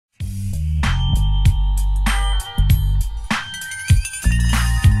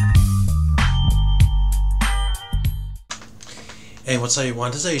Hey, what's up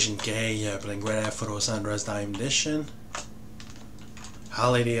everyone, this is AznKei, playing GTA San Andreas Time Edition.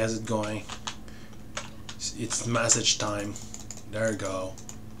 How lady has it going? It's message time. There we go.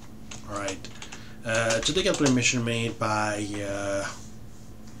 Alright. Today I play a mission made by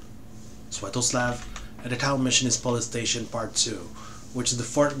Svetoslav. And the title mission is Police Station Part 2, which is the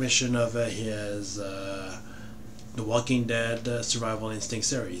fourth mission of his The Walking Dead Survival Instinct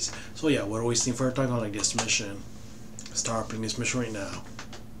series. So yeah, we're wasting further time on like this mission. Start playing this mission right now.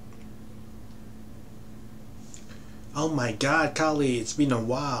 Oh my god, Carley, it's been a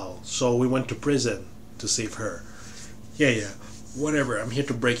while. So we went to prison to save her. Yeah, whatever, I'm here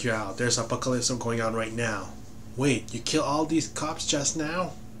to break you out. There's apocalypse going on right now. Wait, you killed all these cops just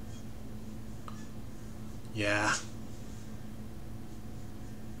now? Yeah.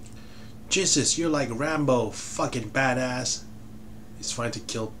 Jesus, you're like Rambo, fucking badass. It's fine to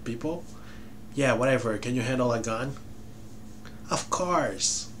kill people? Yeah, whatever, can you handle a gun? Of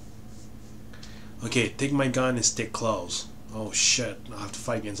course. Okay, take my gun and stick close. Oh shit, I have to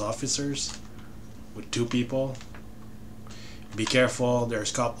fight against officers? With two people? Be careful,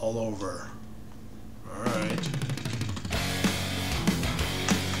 there's cops all over. Alright.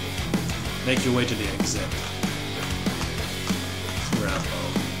 Make your way to the exit. Rambo.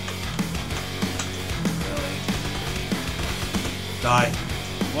 Really? Die.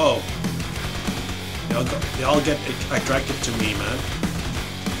 Whoa. They all get attracted to me, man.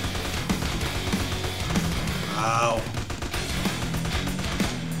 Ow.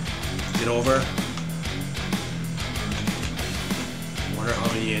 Get over. Wonder how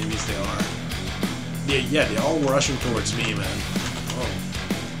many enemies there are. Yeah, they're all rushing towards me, man. Oh.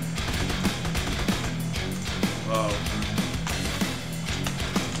 Whoa.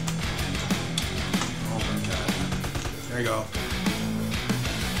 Oh my god. There you go.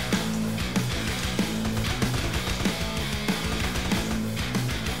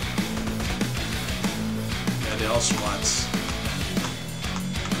 They all SWATs.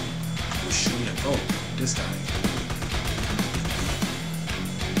 Who's shooting at? Oh, this guy.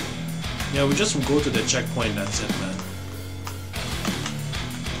 Yeah, we just go to the checkpoint, that's it, man.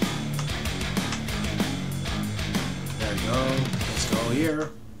 There we go. Let's go here.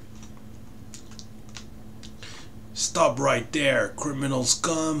 Stop right there, criminal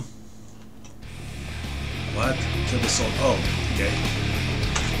scum. What? Kill the soul. Oh, okay.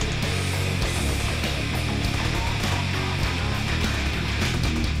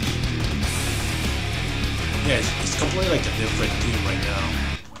 Yeah, it's completely like a different team right now.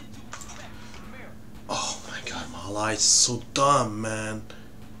 Oh my god, my life is so dumb, man.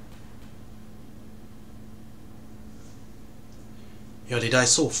 Yo, they die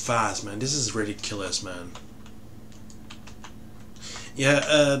so fast, man. This is ridiculous, man.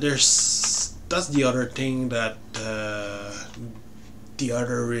 Yeah, that's the other thing that the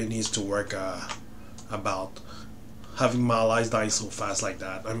other really needs to work about. Having my allies die so fast like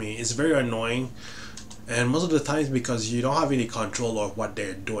that. I mean, it's very annoying. And most of the times because you don't have any control of what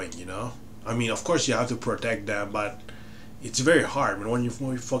they're doing, you know? I mean, of course you have to protect them, but it's very hard. When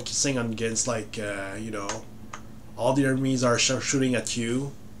you're focusing on against like, you know, all the enemies are shooting at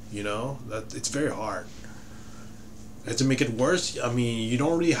you, you know? It's very hard. And to make it worse, I mean, you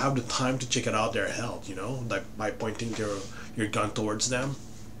don't really have the time to check out their health, you know? Like by pointing your gun towards them.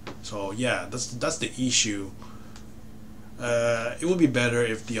 So yeah, that's the issue. It would be better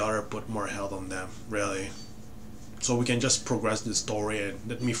if the other put more health on them, really. So we can just progress the story and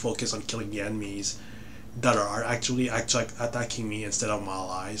let me focus on killing the enemies that are actually attacking me instead of my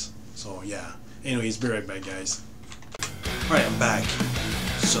allies. So yeah. Anyways, be right back, guys. Alright, I'm back.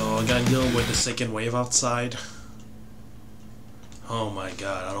 So I'm gonna deal with the second wave outside. Oh my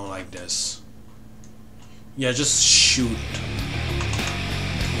god, I don't like this. Yeah, just shoot.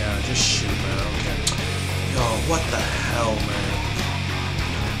 Yeah, just shoot, man. I don't care. Yo, what the hell, man?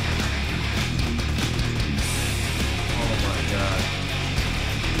 Oh my god.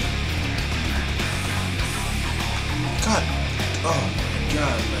 God. Oh my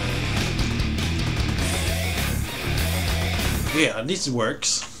god, man. Yeah, at least it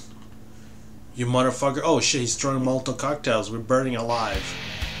works. You motherfucker. Oh shit, he's throwing Molotov cocktails. We're burning alive.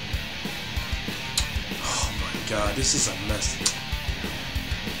 Oh my god, this is a mess.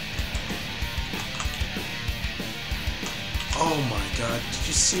 Oh my god, did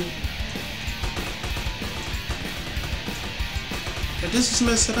you see? Yeah, this is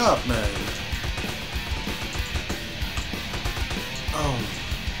messing up, man. Oh.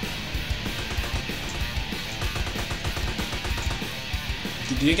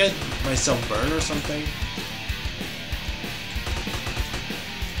 Did you get myself burned or something?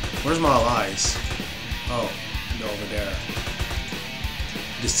 Where's my allies? Oh, they're over there.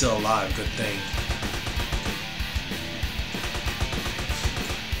 They're still alive, good thing.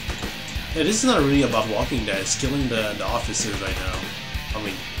 Yeah, this is not really about Walking Dead, it's killing the officers right now. I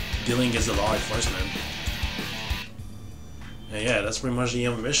mean, dealing against the law enforcement. And yeah, that's pretty much the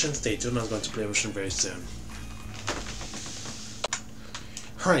mission. Stay tuned, I'm going to play a mission very soon.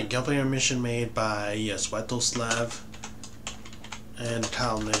 Alright, gameplay mission made by Svetoslav. And the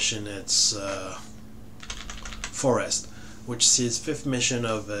title mission, it's Forest, which is his 5th mission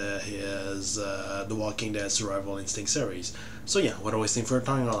of his The Walking Dead Survival Instinct series. So yeah, without wasting further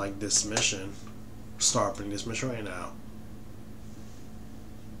time, I like this mission. Start playing this mission right now.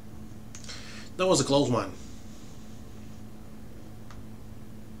 That was a close one.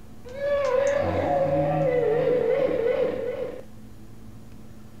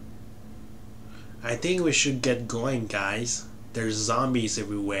 I think we should get going, guys. There's zombies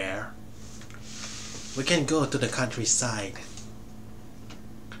everywhere. We can go to the countryside.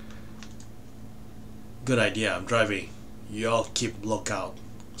 Good idea, I'm driving. You all keep lookout.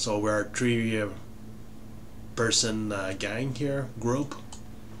 So we're a 3-person gang here, group.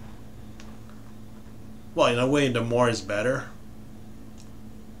 Well, in a way, the more is better.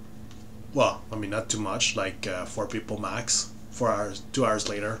 Well, I mean, not too much, like 4 people max. 4 hours, 2 hours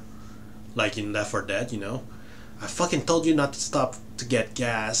later. Like in Left 4 Dead, you know. I fucking told you not to stop to get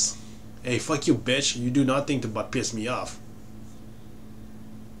gas. Hey, fuck you, bitch. You do nothing to but piss me off.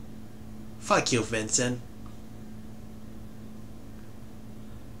 Fuck you, Vincent.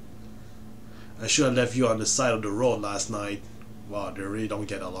 I should have left you on the side of the road last night. Wow, they really don't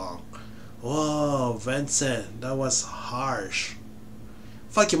get along. Whoa, Vincent, that was harsh.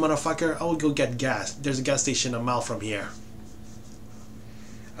 Fuck you, motherfucker. I will go get gas. There's a gas station a mile from here.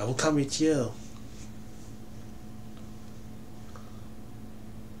 I will come with you.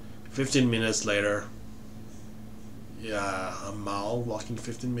 15 minutes later. Yeah, a mile walking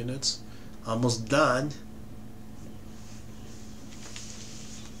 15 minutes. Almost done.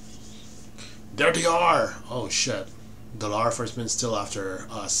 There they are! Oh shit. The law enforcement is still after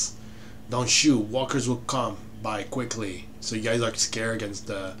us. Don't shoot, walkers will come by quickly. So you guys are scared against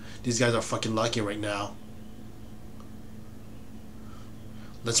the... These guys are fucking lucky right now.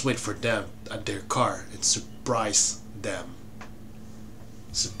 Let's wait for them at their car and surprise them.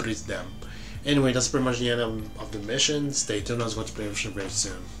 Surprise them. Anyway, that's pretty much the end of the mission. Stay tuned, I was going to play a mission very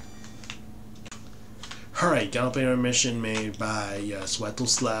soon. Alright, gameplay mission made by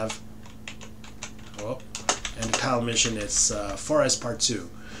Svetoslav. Oh, and the title mission is Forest Part 2,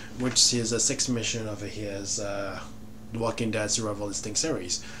 which is a 6th mission of his The Walking Dead Survival Instinct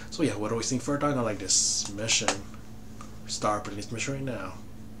series. So yeah, without wasting further time, I like this mission. Start playing this mission right now.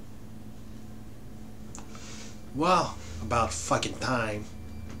 Well, about fucking time.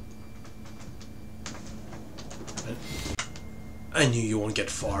 I knew you won't get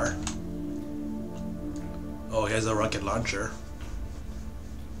far. Oh, he has a rocket launcher.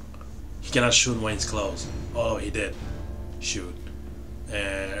 He cannot shoot when it's close. Oh, he did. Shoot.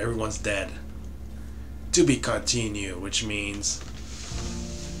 And everyone's dead. To be continued, which means...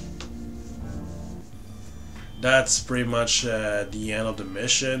 That's pretty much the end of the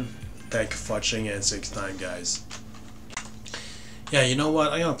mission. Thank you for watching and see you next time, guys. Yeah, you know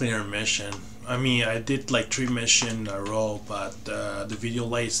what? I'm gonna play a mission. I mean, I did like 3 missions in a row, but the video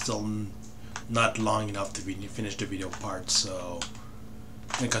length is still not long enough to finish the video part, so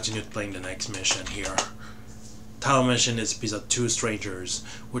I'm gonna continue playing the next mission here. Title mission is episode 2, Strangers,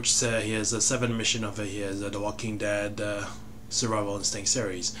 which he has a 7th mission of his The Walking Dead Survival Instinct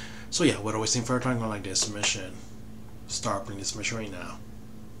series. So yeah, without wasting further time, I'm gonna like this mission. Start playing this mission right now.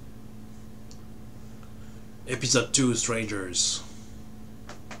 Episode 2, Strangers.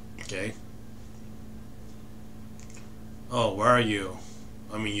 Okay. Oh, where are you?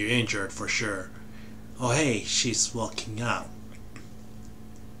 I mean, you're injured for sure. Oh hey, she's walking out.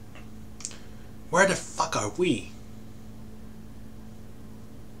 Where the fuck are we?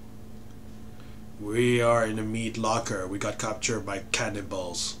 We are in a meat locker. We got captured by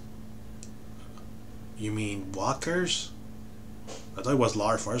cannibals. You mean walkers? I thought it was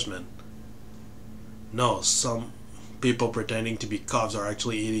law enforcement. No, some people pretending to be cops are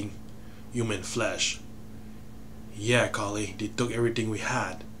actually eating human flesh. Yeah, Carley, they took everything we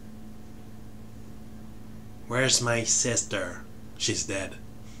had. Where's my sister? She's dead.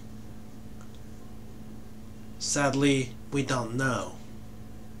 Sadly, we don't know.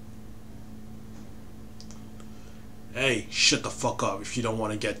 Hey, shut the fuck up if you don't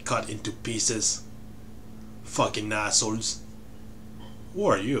want to get cut into pieces. Fucking assholes. Who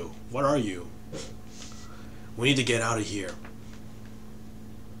are you? What are you? We need to get out of here.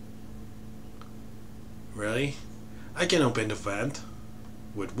 Really? I can open the vent.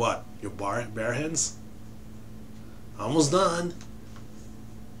 With what? Your bare hands? Almost done.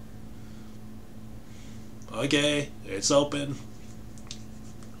 Okay, it's open.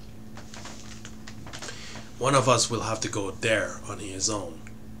 One of us will have to go there on his own.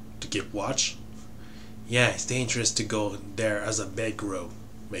 To keep watch? Yeah, it's dangerous to go there as a big group.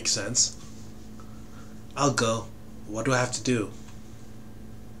 Makes sense? I'll go. What do I have to do?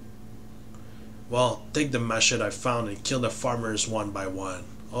 Well, take the machete I found and kill the farmers one by one.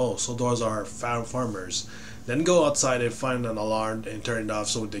 Oh, so those are farmers. Then go outside and find an alarm and turn it off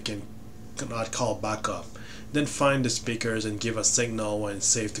so they cannot call back up. Then find the speakers and give a signal when it's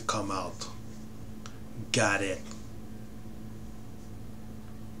safe to come out. Got it.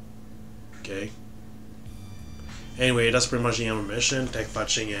 Okay. Anyway, that's pretty much the end of the mission. Thanks for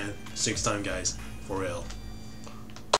watching and see you next time, guys. For real.